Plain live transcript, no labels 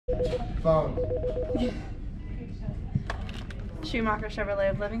Phone. Schumacher Chevrolet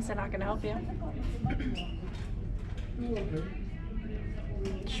of Livingston, how can I help you?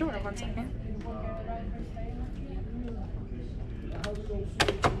 Sure, 1 second.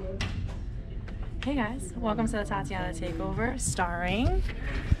 Hey guys, welcome to the Tatiana Takeover, starring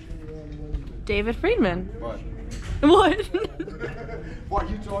David Friedman. What? What? Why are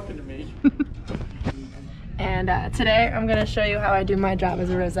you talking to me? And today I'm going to show you how I do my job as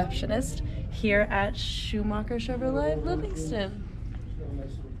a receptionist here at Schumacher Chevrolet of Livingston.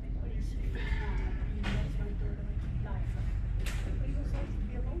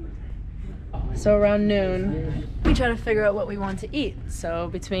 So around noon, we try to figure out what we want to eat. So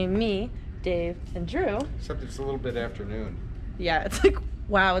between me, Dave, and Drew. Except it's a little bit afternoon. Yeah, it's like,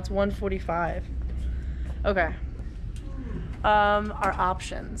 wow, it's 1:45. Okay. Our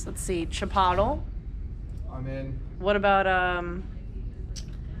options. Let's see, Chipotle. I'm in. What about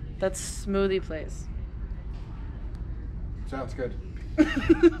that smoothie place? Sounds good.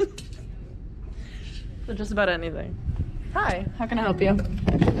 So just about anything. Hi, how can I help you? I'm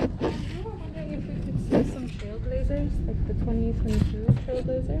wondering if we could see some Trailblazers, like the 2022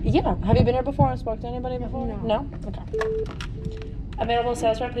 Trailblazer. Yeah. Have you been here before and spoke to anybody before? No. No? Okay. Available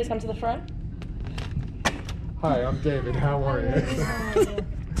sales rep, please come to the front. Hi, I'm David. How are you?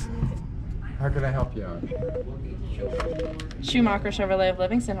 How can I help you out? Schumacher Chevrolet of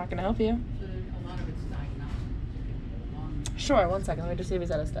Livingston, how can I help you? Sure, 1 second. Let me just see if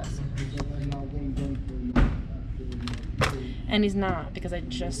he's at his desk. And he's not, because I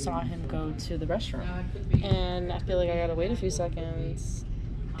just saw him go to the restroom. And I feel like I gotta wait a few seconds,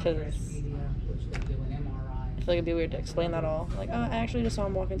 because I feel like it'd be weird to explain that all. Like, oh, I actually just saw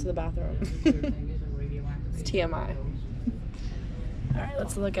him walk into the bathroom. It's TMI. Alright,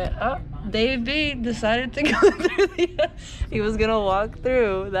 let's look at, oh, Dave B decided to go through he was gonna walk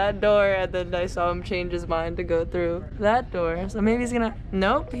through that door, and then I saw him change his mind to go through that door. So maybe he's gonna,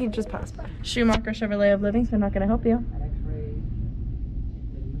 nope, he just passed by. Schumacher Chevrolet of Livingston, how can I help you?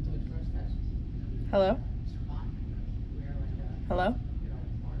 Hello? Hello?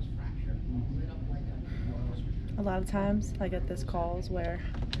 A lot of times I get these calls where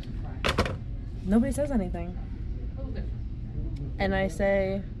nobody says anything. And I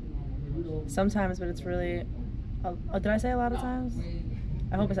say sometimes, but it's really, did I say a lot of times?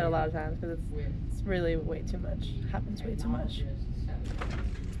 I hope I said a lot of times, because it's really way too much. Happens way too much.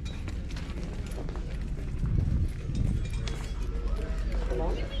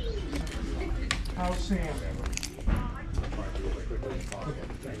 Hello? How's Sam?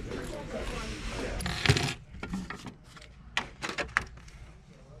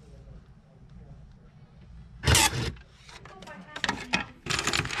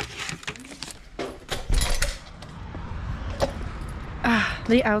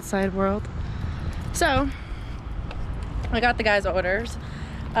 The outside world. So I got the guys' orders.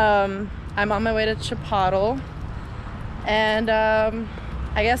 I'm on my way to Chipotle, and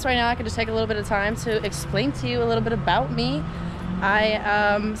I guess right now I could just take a little bit of time to explain to you a little bit about me.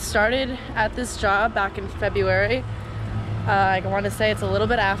 I started at this job back in February. I want to say it's a little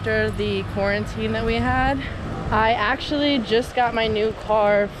bit after the quarantine that we had. I actually just got my new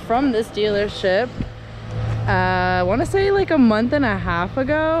car from this dealership. I want to say like a month and a half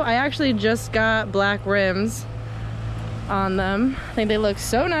ago. I actually just got black rims on them. I think they look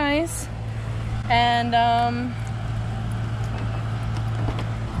so nice. And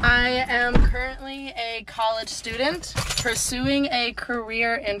I am currently a college student pursuing a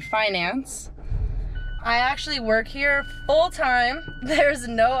career in finance. I actually work here full-time. There's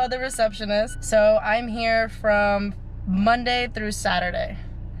no other receptionist, so I'm here from Monday through Saturday.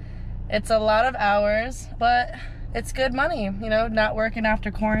 It's a lot of hours, but it's good money, you know, not working after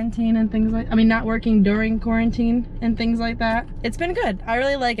quarantine and things like, not working during quarantine and things like that. It's been good. I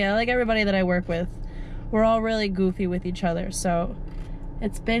really like it. I like everybody that I work with. We're all really goofy with each other, so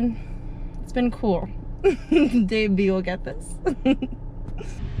it's been cool. Dave B will get this.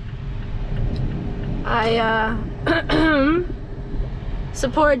 I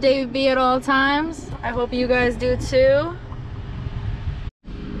support Dave B at all times. I hope you guys do too.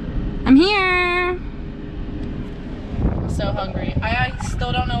 I'm here. I'm so hungry. I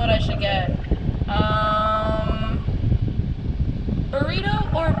still don't know what I should get.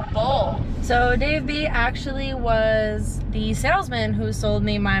 Burrito or bowl? So Dave B actually was the salesman who sold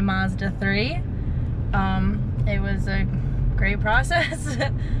me my Mazda 3. It was a great process.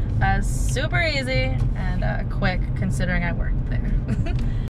 Super easy and quick, considering I worked there.